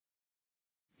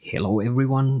Hello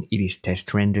everyone, it is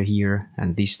Test Render here,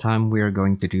 and this time we are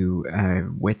going to do a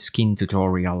wet skin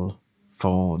tutorial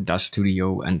for Daz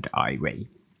Studio and Iray.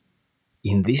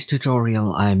 In this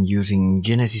tutorial I am using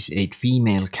Genesis 8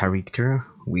 female character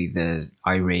with the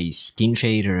Iray skin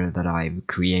shader that I've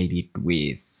created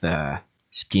with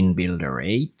Skin Builder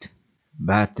 8,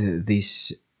 but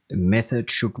this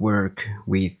method should work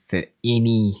with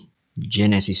any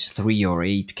Genesis 3 or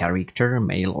 8 character,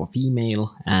 male or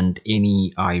female, and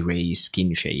any Iray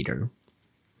skin shader.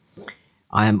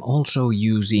 I am also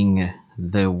using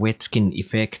the wet skin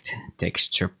effect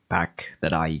texture pack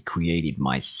that I created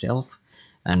myself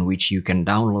and which you can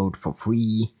download for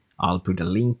free. I'll put a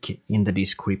link in the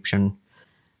description.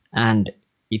 And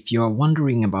if you're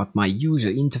wondering about my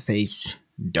user interface,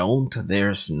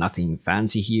 there's nothing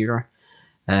fancy here.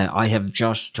 I have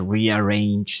just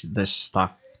rearranged the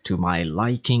stuff to my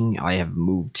liking. I have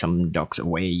moved some docs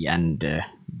away and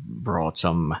brought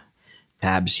some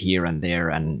tabs here and there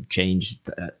and changed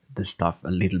the stuff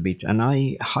a little bit, and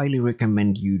I highly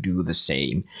recommend you do the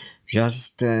same.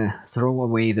 Just throw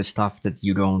away the stuff that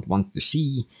you don't want to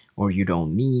see or you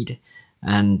don't need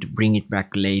and bring it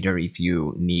back later if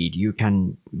you need. You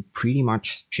can pretty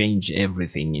much change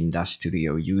everything in Daz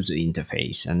Studio user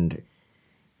interface, and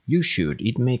you should.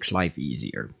 It makes life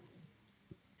easier.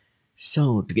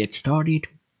 So to get started,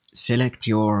 select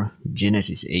your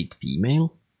Genesis 8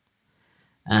 female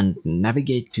and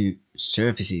navigate to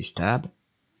Surfaces tab.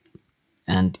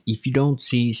 And if you don't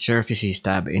see Surfaces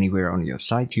tab anywhere on your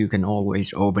site, you can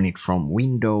always open it from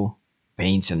Window,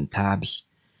 Paints and Tabs,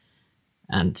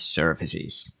 and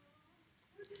Surfaces.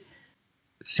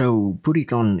 So put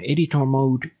it on editor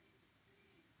mode,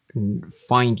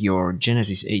 find your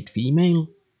Genesis 8 female.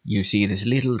 You see this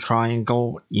little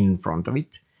triangle in front of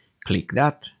it. Click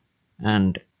that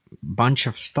and bunch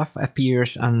of stuff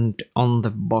appears, and on the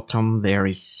bottom there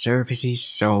is Surfaces,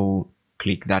 so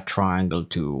click that triangle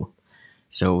too.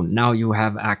 So now you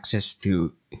have access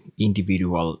to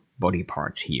individual body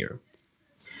parts here.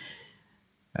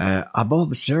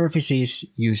 Above Surfaces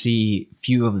you see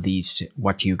few of these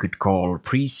what you could call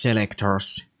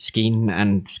pre-selectors: skin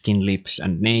and skin lips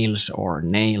and nails, or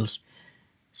nails.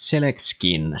 Select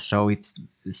skin, so it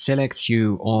selects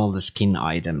you all the skin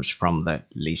items from the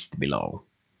list below.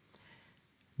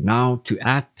 Now to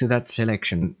add to that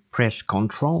selection, press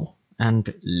Ctrl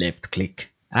and left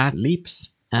click, add lips,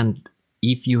 and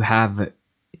if you have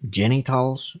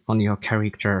genitals on your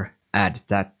character, add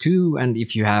that too, and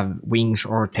if you have wings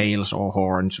or tails or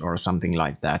horns or something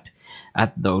like that,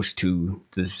 add those two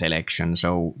to the selection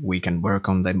so we can work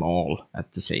on them all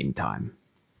at the same time.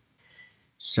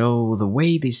 So the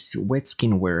way this wet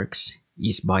skin works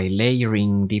is by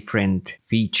layering different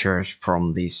features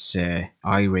from this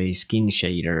Iray skin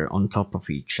shader on top of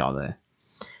each other.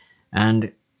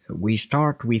 And we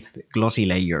start with glossy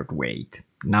layered weight.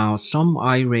 Now some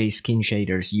Iray skin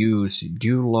shaders use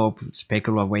dual lobe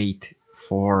specular weight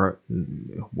for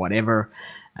whatever,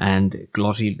 and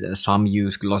some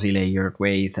use glossy layered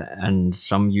weight and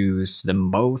some use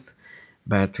them both,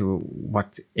 but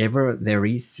whatever there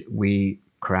is, we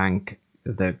crank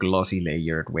the glossy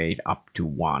layered weight up to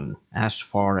 1 as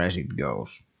far as it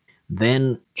goes.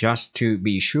 Then, just to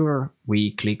be sure,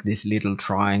 we click this little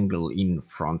triangle in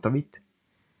front of it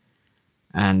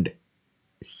and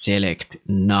select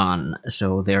none,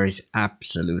 so there is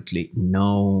absolutely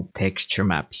no texture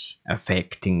maps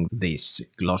affecting this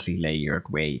glossy layered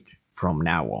weight from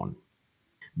now on.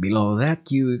 Below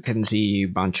that you can see a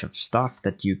bunch of stuff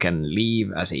that you can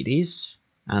leave as it is,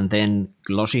 and then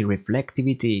glossy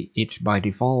reflectivity, it's by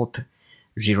default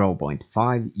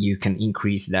 0.5. You can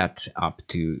increase that up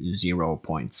to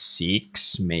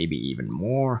 0.6, maybe even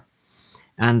more.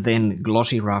 And then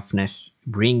glossy roughness,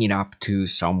 bring it up to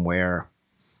somewhere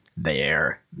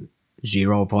there,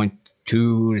 0.2,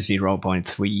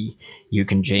 0.3. You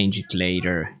can change it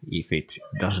later if it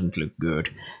doesn't look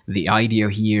good. The idea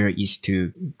here is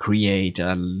to create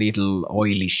a little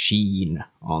oily sheen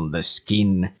on the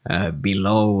skin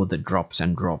below the drops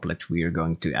and droplets we are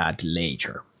going to add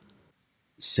later.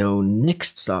 So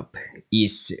next up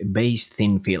is base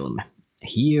thin film.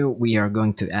 Here we are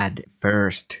going to add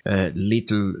first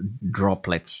little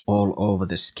droplets all over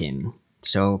the skin.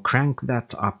 So crank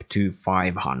that up to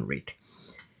 500.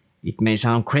 It may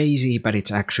sound crazy, but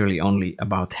it's actually only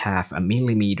about 0.5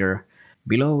 millimeter.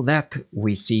 Below that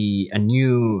we see a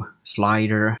new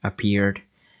slider appeared.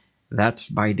 That's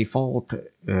by default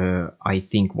I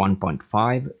think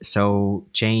 1.5, so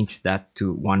change that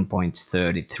to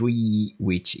 1.33,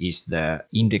 which is the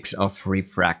index of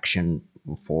refraction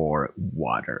for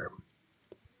water.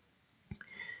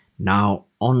 Now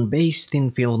on base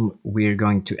thin film we're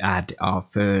going to add our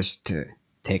first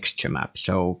texture map.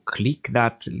 So click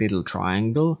that little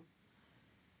triangle,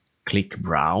 click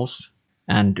browse,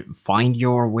 and find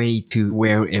your way to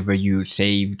wherever you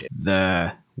saved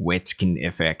the wet skin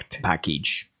effect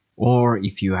package, or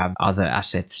if you have other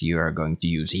assets you are going to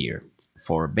use here.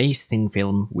 For base thin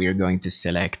film we're going to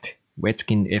select wet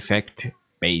skin effect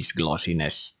base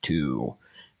glossiness 2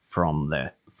 from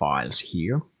the files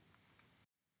here.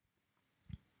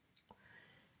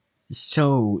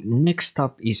 So next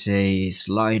up is a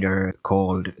slider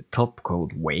called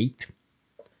topcoat weight.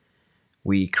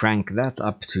 We crank that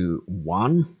up to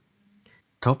 1.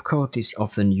 Topcoat is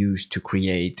often used to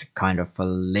create kind of a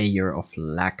layer of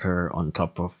lacquer on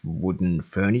top of wooden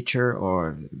furniture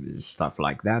or stuff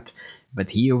like that. But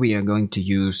here we are going to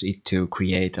use it to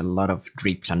create a lot of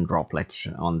drips and droplets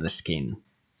on the skin.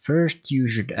 First you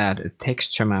should add a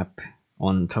texture map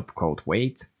on topcoat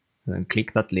weight. Then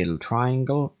click that little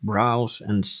triangle, browse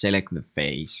and select the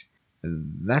face.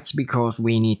 That's because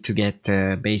we need to get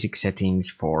basic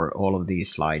settings for all of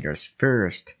these sliders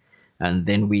first, and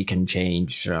then we can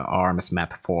change arms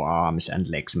map for arms and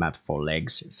legs map for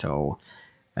legs. So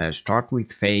start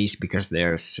with face because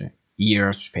there's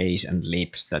ears, face and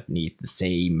lips that need the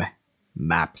same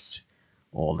maps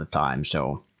all the time.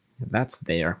 So that's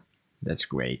there. That's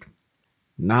great.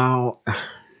 Now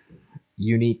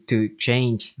you need to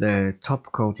change the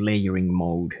topcoat layering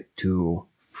mode to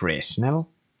Fresnel.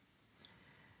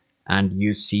 And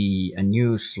you see a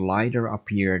new slider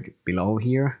appeared below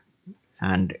here,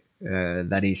 and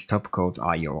that is topcoat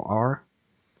IOR.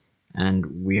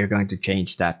 And we are going to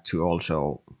change that to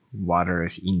also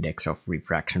water's index of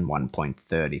refraction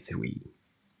 1.33.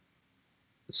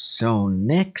 So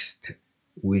next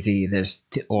we see there's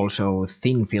also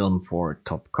thin film for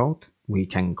topcoat. We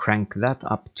can crank that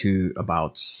up to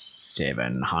about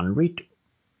 700.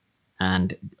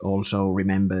 And also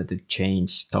remember to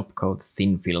change topcoat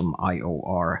thin film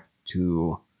IOR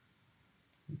to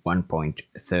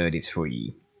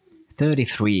 1.33.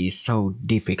 33 is so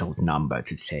difficult number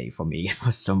to say for me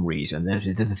for some reason. There's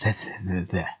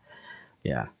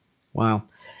yeah. Well,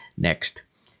 next,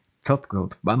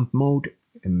 topcoat bump mode.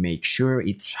 Make sure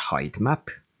it's height map,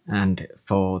 and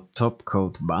for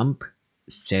topcoat bump,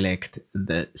 select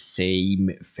the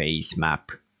same face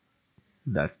map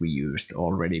that we used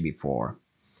already before,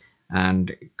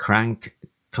 and crank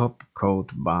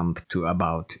topcoat bump to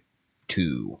about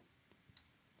 2.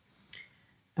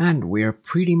 And we're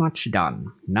pretty much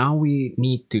done. Now we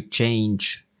need to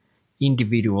change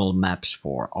individual maps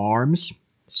for arms.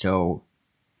 So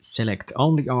select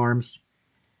only arms,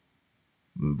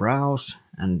 browse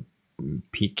and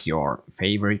pick your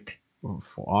favorite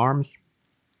for arms.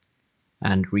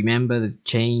 And remember to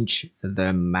change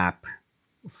the map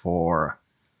for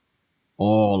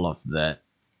all of the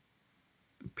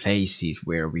places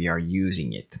where we are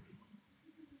using it.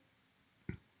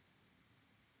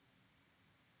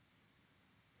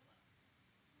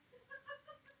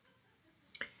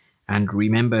 And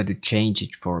remember to change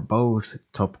it for both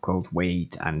topcoat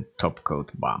weight and topcoat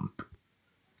bump.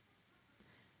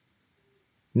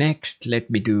 Next, let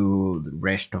me do the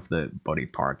rest of the body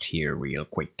parts here real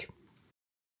quick.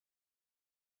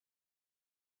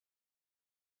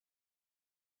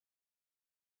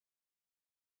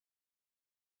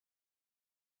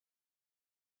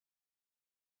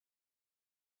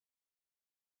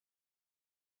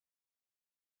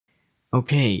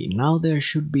 Okay, now there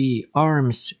should be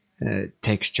arms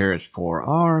textures for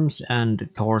arms and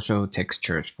torso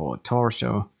textures for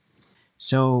torso.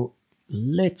 So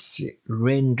let's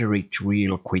render it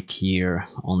real quick here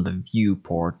on the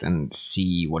viewport and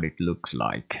see what it looks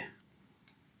like.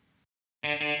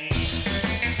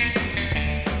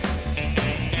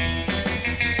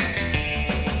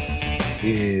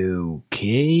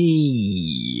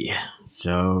 Okay,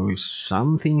 so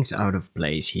something's out of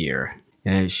place here.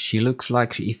 She looks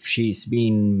like if she's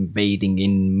been bathing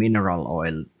in mineral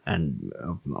oil, and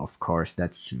of course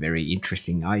that's a very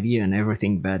interesting idea and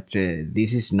everything, but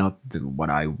this is not what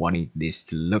I wanted this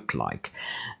to look like.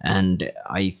 And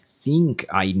I think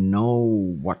I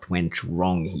know what went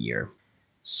wrong here.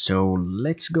 So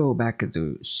let's go back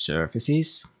to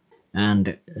surfaces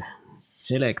and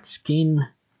select skin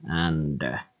and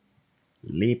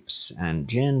lips and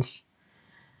chins,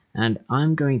 and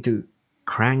I'm going to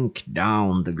crank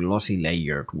down the glossy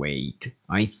layered weight.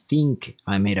 I think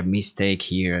I made a mistake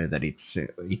here that it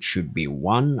should be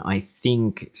 1. I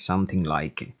think something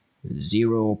like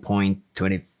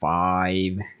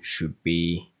 0.25 should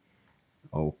be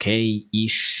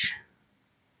okay-ish.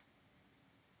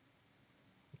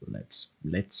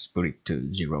 let's put it to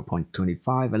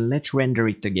 0.25 and let's render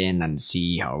it again and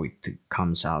see how it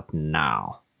comes out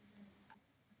now.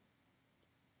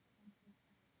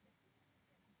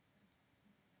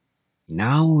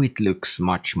 Now it looks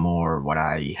much more what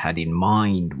I had in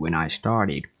mind when I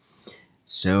started.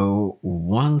 So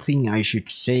one thing I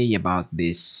should say about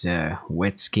this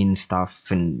wet skin stuff,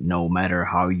 and no matter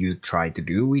how you try to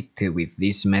do it with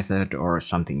this method or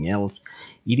something else,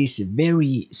 it is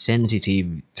very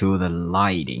sensitive to the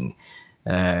lighting.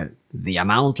 The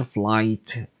amount of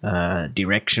light,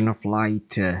 direction of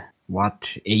light,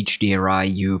 what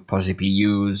HDRI you possibly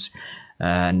use,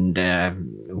 and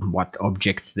what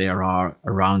objects there are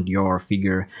around your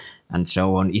figure, and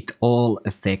so on. It all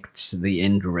affects the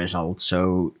end result,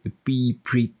 so be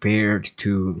prepared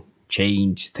to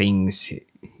change things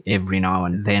every now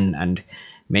and then, and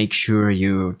make sure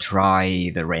you try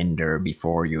the render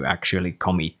before you actually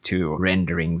commit to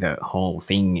rendering the whole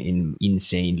thing in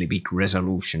insanely big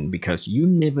resolution, because you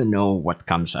never know what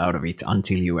comes out of it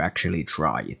until you actually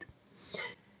try it.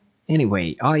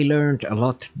 Anyway, I learned a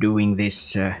lot doing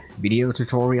this video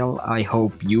tutorial. I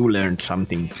hope you learned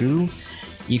something too.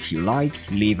 If you liked,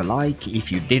 leave a like.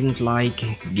 If you didn't like,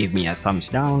 give me a thumbs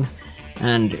down.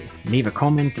 And leave a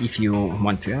comment if you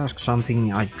want to ask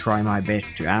something. I try my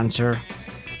best to answer.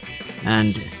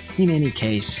 And in any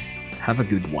case, have a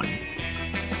good one.